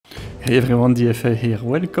Hey everyone, DFA here,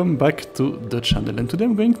 welcome back to the channel, and today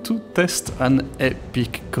I'm going to test an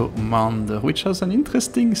epic commander which has an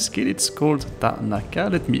interesting skill. It's called Tanaka.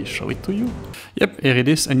 Let me show it to you. Yep, here it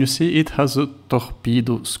is, and you see it has a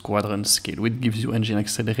torpedo squadron skill which gives you engine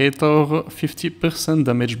accelerator, 50%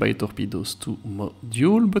 damage by torpedoes to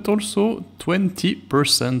module, but also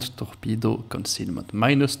 20% torpedo concealment,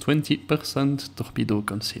 minus 20% torpedo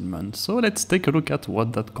concealment. So let's take a look at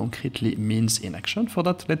what that concretely means in action. For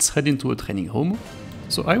that, let's head into a training room.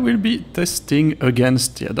 So I will be testing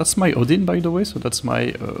against, yeah, that's my Odin by the way, so that's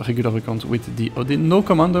my regular account with the Odin, no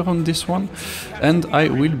commander on this one, and I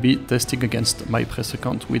will be testing against my press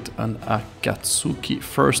account with an Akatsuki,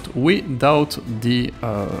 first without the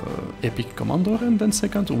epic commander, and then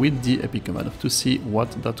second with the epic commander, to see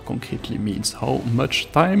what that concretely means, how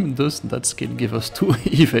much time does that skill give us to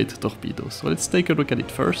evade torpedoes. So let's take a look at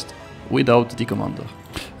it first, without the commander.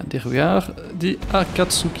 And here we are, the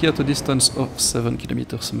Akatsuki at a distance of 7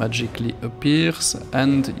 kilometers magically appears,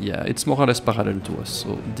 and yeah, it's more or less parallel to us,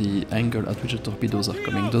 so the angle at which the torpedoes are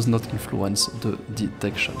coming does not influence the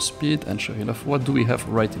detection speed. And sure enough, what do we have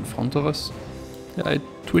right in front of us? Yeah,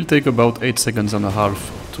 it will take about 8.5 seconds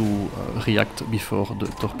to react before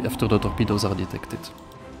after the torpedoes are detected.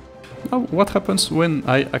 Now, what happens when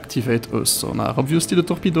I activate a sonar? Obviously the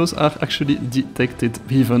torpedoes are actually detected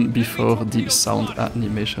even before the sound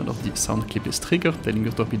animation or the sound clip is triggered, telling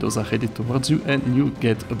your torpedoes are ready towards you, and you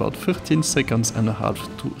get about 13.5 seconds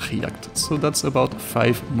to react. So that's about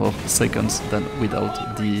 5 more seconds than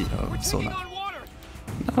without the sonar.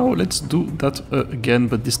 Now let's do that again,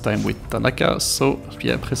 but this time with Tanaka. So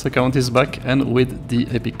yeah, press account is back, and with the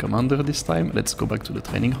epic commander this time. Let's go back to the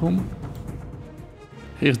training room.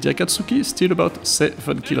 Here's the Akatsuki, still about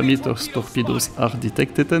 7 kilometers torpedoes are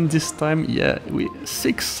detected, and this time, yeah,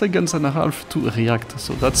 6.5 seconds to react,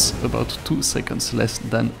 so that's about 2 seconds less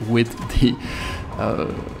than with the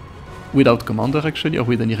without commander actually, or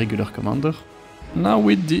with any regular commander. Now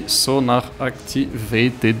with the sonar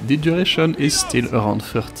activated, the duration is still around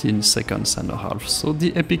 13.5 seconds, so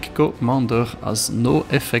the epic commander has no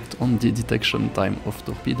effect on the detection time of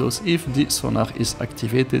torpedoes. If the sonar is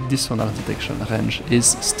activated, the sonar detection range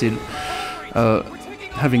is still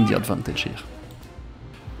having the advantage here.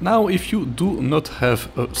 Now, if you do not have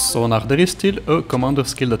a sonar, there is still a commander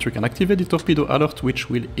skill that you can activate, the torpedo alert, which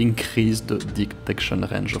will increase the detection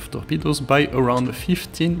range of torpedoes by around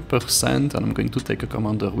 15%, and I'm going to take a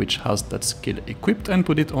commander which has that skill equipped and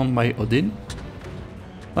put it on my Odin.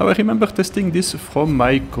 Now I remember testing this from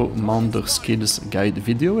my commander skills guide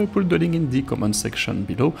video. I put the link in the comment section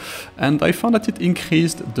below, and I found that it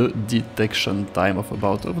increased the detection time of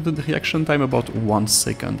the reaction time about 1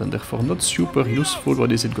 second, and therefore not super useful.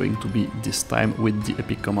 What is it going to be this time with the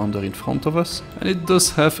epic commander in front of us? And it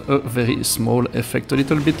does have a very small effect, a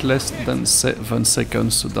little bit less than 7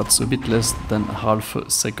 seconds, so that's a bit less than half a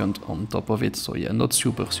second on top of it, so yeah, not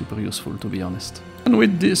super useful to be honest. And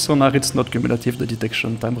with the sonar it's not cumulative, the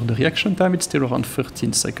detection time or the reaction time, it's still around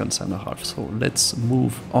 13.5 seconds, so let's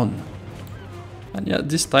move on. And yeah,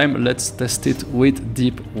 this time let's test it with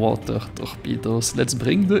deep water torpedoes. Let's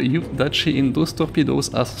bring the Yudachi in. Those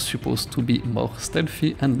torpedoes are supposed to be more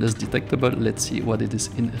stealthy and less detectable. Let's see what it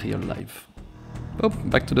is in real life. Oh,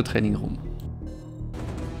 back to the training room.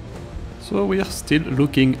 So we are still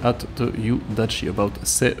looking at the Yudachi, about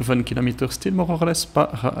 7 kilometers, still more or less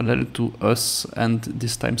parallel to us, and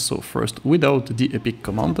this time so first without the epic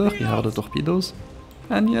commander. Here are the torpedoes.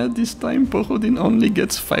 And yeah, this time poor Odin only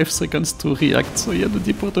gets 5 seconds to react, so yeah, the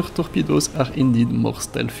deep water torpedoes are indeed more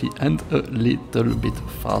stealthy and a little bit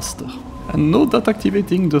faster. And note that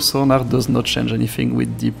activating the sonar does not change anything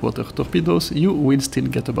with deep water torpedoes. You will still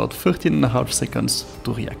get about 13.5 seconds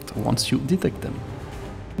to react once you detect them.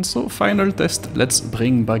 And so final test, let's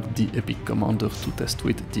bring back the epic commander to test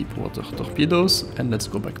with deep water torpedoes, and let's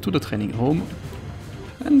go back to the training room.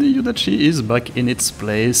 And the Yudachi is back in its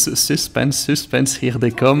place. Suspense, here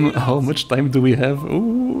they come. How much time do we have?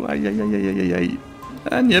 Oh,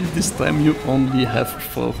 and yep, this time you only have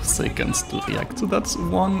 4 seconds to react, so that's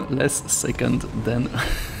 1 less second than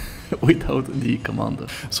without the commander.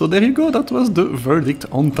 So there you go, that was the verdict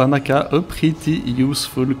on Tanaka, a pretty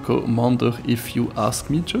useful commander if you ask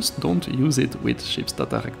me. Just don't use it with ships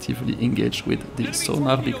that are actively engaged with the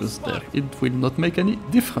sonar, because there it will not make any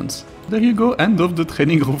difference. There you go, end of the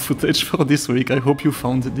training room footage for this week. I hope you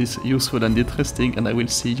found this useful and interesting, and I will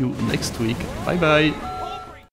see you next week. Bye bye!